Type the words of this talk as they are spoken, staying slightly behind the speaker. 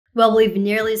Well, we've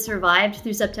nearly survived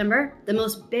through September, the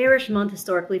most bearish month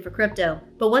historically for crypto.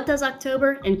 But what does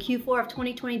October and Q4 of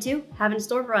 2022 have in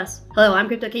store for us? Hello, I'm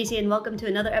Crypto Casey and welcome to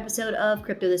another episode of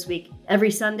Crypto This Week.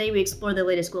 Every Sunday, we explore the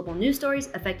latest global news stories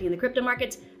affecting the crypto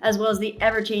markets, as well as the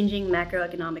ever-changing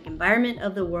macroeconomic environment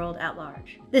of the world at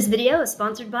large. This video is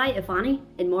sponsored by Ifani,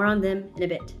 and more on them in a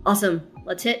bit. Awesome,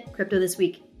 let's hit Crypto This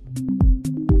Week.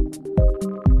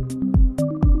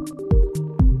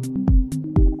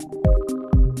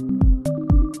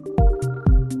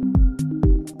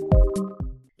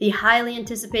 The highly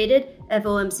anticipated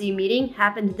FOMC meeting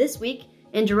happened this week,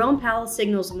 and Jerome Powell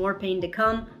signals more pain to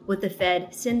come with the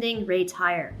Fed sending rates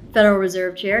higher. Federal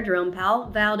Reserve Chair Jerome Powell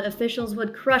vowed officials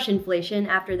would crush inflation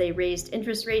after they raised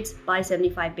interest rates by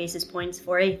 75 basis points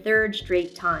for a third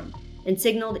straight time, and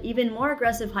signaled even more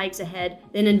aggressive hikes ahead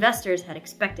than investors had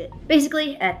expected.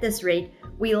 Basically, at this rate,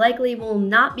 we likely will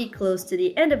not be close to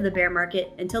the end of the bear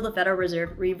market until the Federal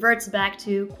Reserve reverts back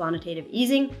to quantitative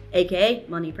easing, aka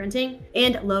money printing,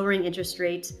 and lowering interest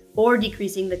rates or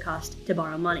decreasing the cost to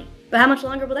borrow money. But how much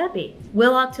longer will that be?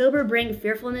 Will October bring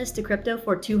fearfulness to crypto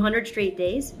for 200 straight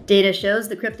days? Data shows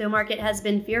the crypto market has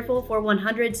been fearful for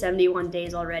 171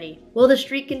 days already. Will the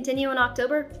streak continue in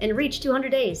October and reach 200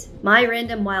 days? My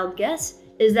random wild guess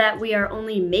is that we are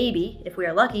only maybe, if we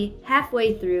are lucky,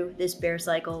 halfway through this bear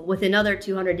cycle with another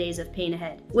 200 days of pain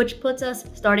ahead, which puts us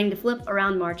starting to flip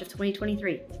around March of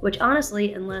 2023, which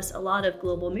honestly, unless a lot of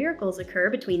global miracles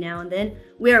occur between now and then,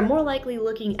 we are more likely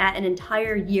looking at an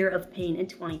entire year of pain in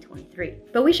 2023.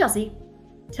 But we shall see.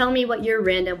 Tell me what your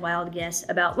random wild guess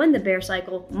about when the bear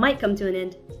cycle might come to an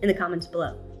end in the comments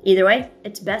below. Either way,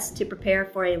 it's best to prepare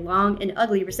for a long and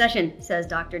ugly recession, says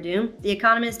Dr. Doom, the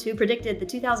economist who predicted the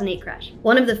 2008 crash.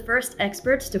 One of the first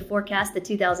experts to forecast the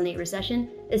 2008 recession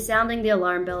is sounding the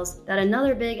alarm bells that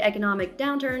another big economic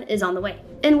downturn is on the way.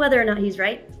 And whether or not he's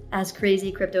right, as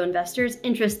crazy crypto investors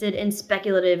interested in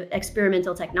speculative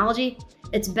experimental technology,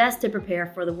 it's best to prepare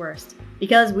for the worst,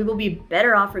 because we will be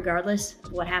better off regardless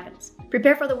of what happens.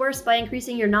 Prepare for the worst by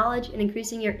increasing your knowledge and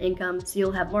increasing your income so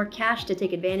you'll have more cash to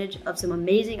take advantage of some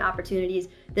amazing opportunities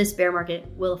this bear market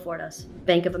will afford us.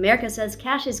 Bank of America says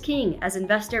cash is king as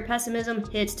investor pessimism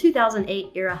hits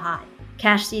 2008 era high.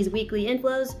 Cash sees weekly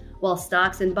inflows, while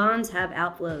stocks and bonds have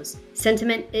outflows.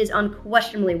 Sentiment is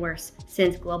unquestionably worse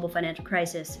since global financial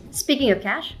crisis. Speaking of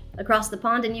cash, across the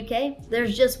pond in UK,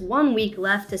 there's just 1 week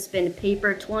left to spend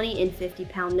paper 20 and 50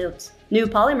 pound notes. New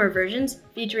polymer versions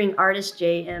featuring artist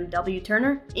J.M.W.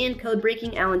 Turner and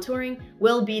code-breaking Alan Turing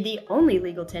will be the only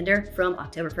legal tender from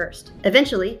October 1st.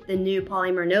 Eventually, the new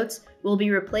polymer notes will be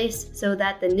replaced so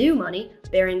that the new money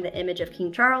bearing the image of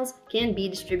King Charles can be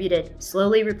distributed,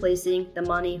 slowly replacing the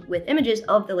money with images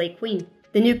of the late Queen.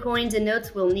 The new coins and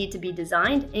notes will need to be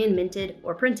designed and minted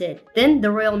or printed. Then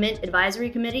the Royal Mint Advisory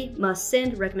Committee must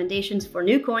send recommendations for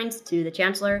new coins to the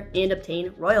Chancellor and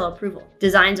obtain royal approval.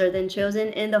 Designs are then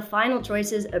chosen and the final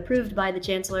choices approved by the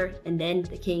Chancellor and then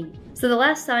the King. So the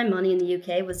last time money in the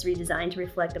UK was redesigned to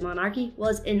reflect the monarchy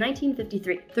was in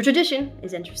 1953. The tradition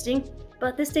is interesting,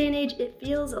 but this day and age it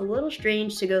feels a little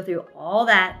strange to go through all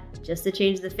that just to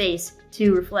change the face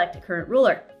to reflect the current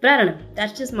ruler. But I don't know,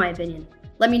 that's just my opinion.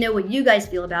 Let me know what you guys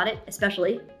feel about it,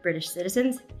 especially British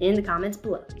citizens, in the comments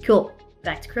below. Cool,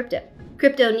 back to crypto.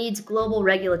 Crypto needs global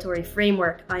regulatory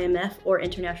framework, IMF or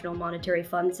International Monetary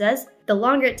Fund says. The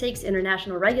longer it takes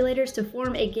international regulators to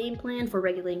form a game plan for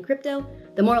regulating crypto,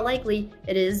 the more likely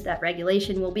it is that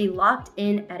regulation will be locked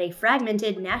in at a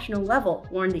fragmented national level,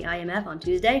 warned the IMF on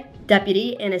Tuesday.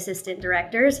 Deputy and Assistant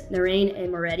Directors Narain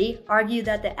and Moretti argue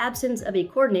that the absence of a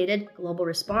coordinated global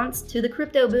response to the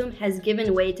crypto boom has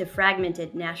given way to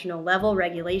fragmented national level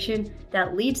regulation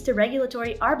that leads to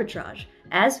regulatory arbitrage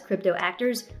as crypto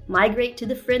actors migrate to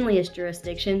the friendliest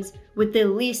jurisdictions with the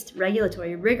least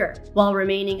regulatory rigor, while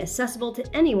remaining accessible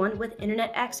to anyone with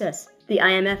internet access. The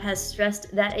IMF has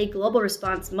stressed that a global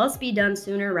response must be done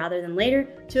sooner rather than later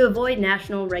to avoid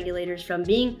national regulators from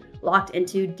being locked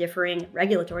into differing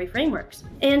regulatory frameworks.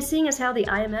 And seeing as how the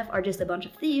IMF are just a bunch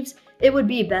of thieves, it would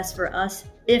be best for us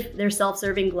if their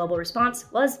self-serving global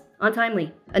response was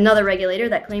untimely. Another regulator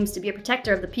that claims to be a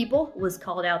protector of the people was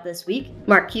called out this week.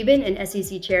 Mark Cuban and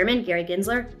SEC Chairman Gary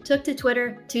Gensler took to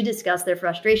Twitter to discuss their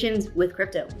frustrations with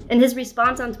crypto. In his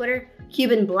response on Twitter,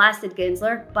 Cuban blasted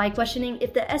Gensler by questioning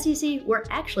if the SEC were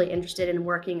actually interested in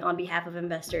working on behalf of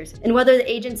investors and whether the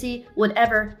agency would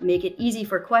ever make it easy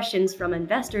for questions from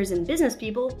investors and business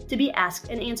people to be asked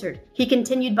and answered. He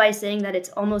continued by saying that it's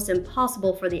almost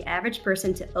impossible for the average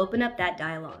person to open up that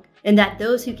dialogue, and that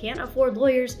those who can't afford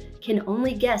lawyers can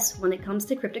only guess when it comes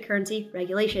to cryptocurrency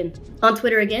regulation. On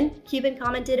Twitter again, Cuban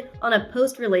commented on a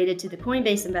post related to the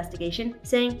Coinbase investigation,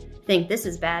 saying, "Think this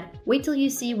is bad? Wait till you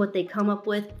see what they come up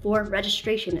with for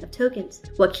registration of tokens."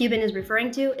 What Cuban is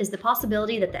referring to is the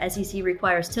possibility that the SEC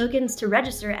requires tokens to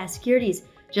register as securities,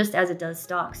 just as it does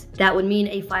stocks. That would mean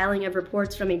a filing of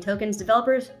reports from a token's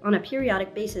developers on a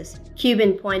periodic basis.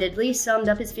 Cuban pointedly summed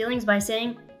up his feelings by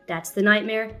saying, "That's the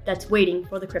nightmare that's waiting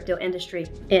for the crypto industry."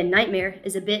 And nightmare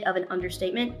is a bit of an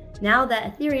understatement now that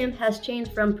Ethereum has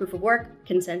changed from proof of work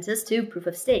consensus to proof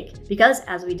of stake. Because,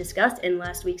 as we discussed in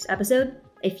last week's episode,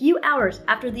 a few hours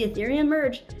after the Ethereum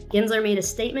merge, Gensler made a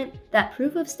statement that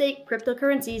proof of stake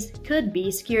cryptocurrencies could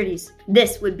be securities.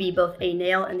 This would be both a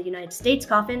nail in the United States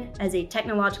coffin as a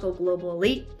technological global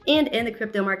elite and in the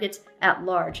crypto markets at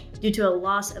large due to a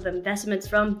loss of investments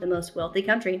from the most wealthy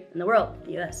country in the world,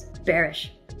 the US.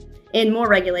 Bearish. And more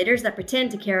regulators that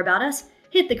pretend to care about us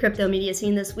hit the crypto media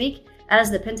scene this week as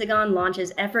the Pentagon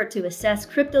launches effort to assess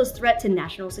crypto's threat to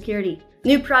national security.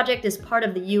 New project is part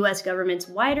of the US government's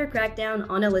wider crackdown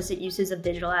on illicit uses of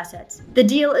digital assets. The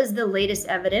deal is the latest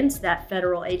evidence that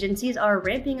federal agencies are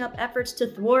ramping up efforts to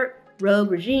thwart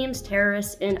rogue regimes,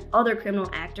 terrorists, and other criminal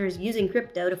actors using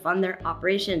crypto to fund their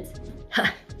operations.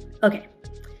 Okay.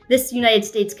 This United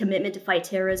States commitment to fight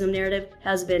terrorism narrative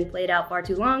has been played out far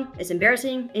too long, it's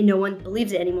embarrassing, and no one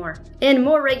believes it anymore. And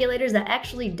more regulators that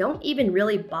actually don't even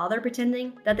really bother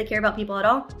pretending that they care about people at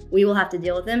all, we will have to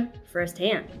deal with them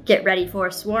firsthand. Get ready for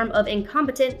a swarm of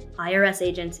incompetent IRS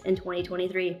agents in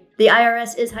 2023. The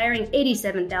IRS is hiring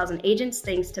 87,000 agents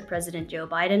thanks to President Joe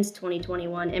Biden's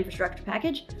 2021 infrastructure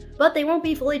package, but they won't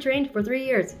be fully trained for 3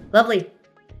 years. Lovely.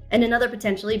 And another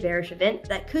potentially bearish event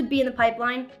that could be in the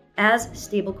pipeline as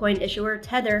stablecoin issuer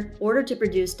Tether ordered to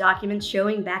produce documents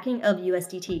showing backing of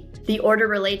USDT. The order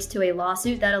relates to a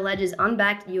lawsuit that alleges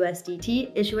unbacked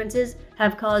USDT issuances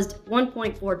have caused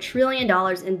 $1.4 trillion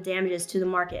in damages to the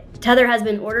market. Tether has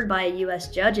been ordered by a US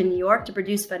judge in New York to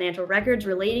produce financial records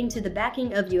relating to the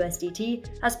backing of USDT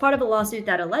as part of a lawsuit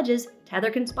that alleges Tether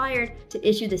conspired to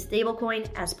issue the stablecoin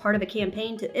as part of a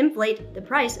campaign to inflate the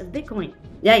price of Bitcoin.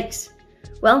 Yikes.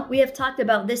 Well, we have talked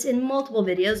about this in multiple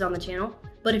videos on the channel,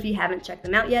 but if you haven't checked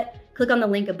them out yet, click on the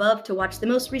link above to watch the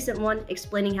most recent one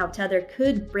explaining how Tether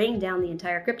could bring down the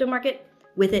entire crypto market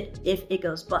with it if it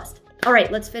goes bust.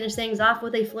 Alright, let's finish things off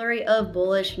with a flurry of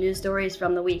bullish news stories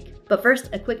from the week. But first,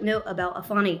 a quick note about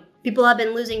Afani. People have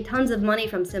been losing tons of money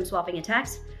from SIM swapping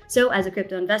attacks, so as a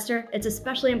crypto investor, it's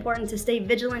especially important to stay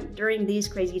vigilant during these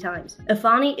crazy times.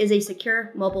 Afani is a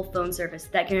secure mobile phone service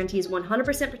that guarantees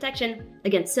 100% protection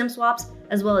against SIM swaps,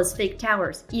 as well as fake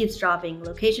towers, eavesdropping,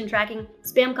 location tracking,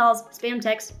 spam calls, spam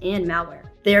texts, and malware.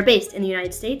 They are based in the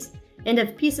United States, and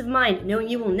if peace of mind knowing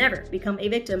you will never become a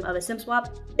victim of a SIM swap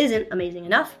isn't amazing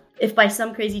enough, if by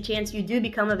some crazy chance you do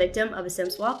become a victim of a SIM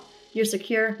swap, your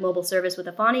secure mobile service with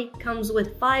Afani comes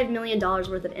with $5 million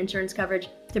worth of insurance coverage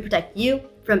to protect you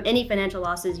from any financial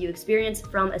losses you experience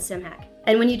from a SIM hack.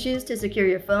 And when you choose to secure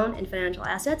your phone and financial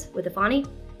assets with Afani,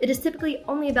 it is typically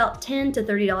only about $10 to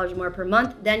 $30 more per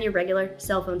month than your regular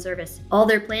cell phone service. All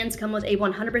their plans come with a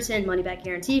 100% money-back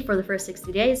guarantee for the first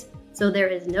 60 days, so there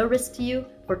is no risk to you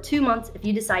for 2 months if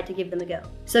you decide to give them a go.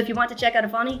 So if you want to check out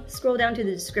Afani, scroll down to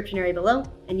the description area below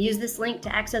and use this link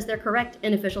to access their correct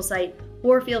and official site,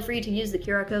 or feel free to use the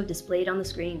QR code displayed on the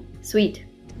screen. Sweet.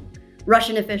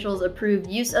 Russian officials approved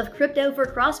use of crypto for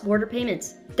cross-border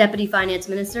payments. Deputy Finance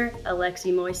Minister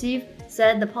Alexei Moiseev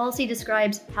said the policy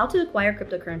describes how to acquire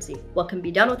cryptocurrency, what can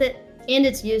be done with it, and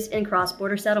its use in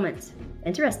cross-border settlements.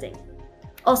 Interesting.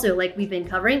 Also, like we've been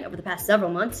covering over the past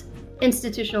several months,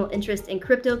 institutional interest in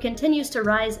crypto continues to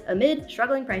rise amid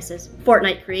struggling prices.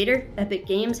 Fortnite creator Epic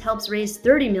Games helps raise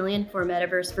 $30 million for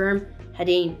metaverse firm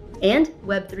Hadeen. And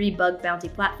Web3 bug bounty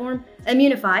platform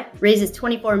Immunefi raises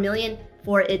 $24 million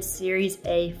for its Series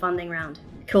A funding round.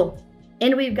 Cool.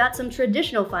 And we've got some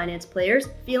traditional finance players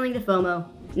feeling the FOMO.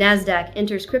 Nasdaq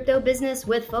enters crypto business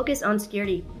with focus on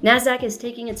security. Nasdaq is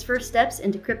taking its first steps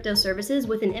into crypto services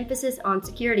with an emphasis on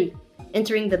security,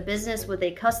 entering the business with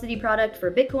a custody product for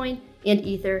Bitcoin and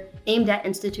Ether aimed at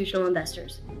institutional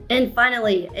investors. And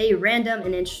finally, a random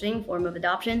and interesting form of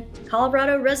adoption,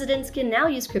 Colorado residents can now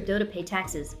use crypto to pay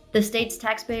taxes. The state's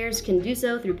taxpayers can do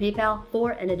so through PayPal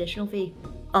for an additional fee.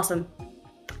 Awesome.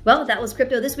 Well, that was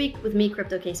Crypto This Week with me,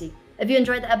 Crypto Casey. If you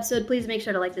enjoyed the episode, please make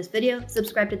sure to like this video,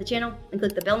 subscribe to the channel, and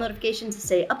click the bell notifications to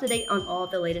stay up to date on all of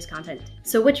the latest content.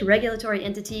 So which regulatory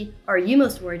entity are you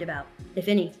most worried about, if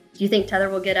any? Do you think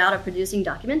Tether will get out of producing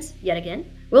documents yet again?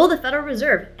 Will the Federal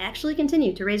Reserve actually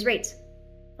continue to raise rates?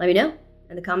 Let me know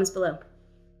in the comments below.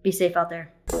 Be safe out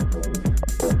there.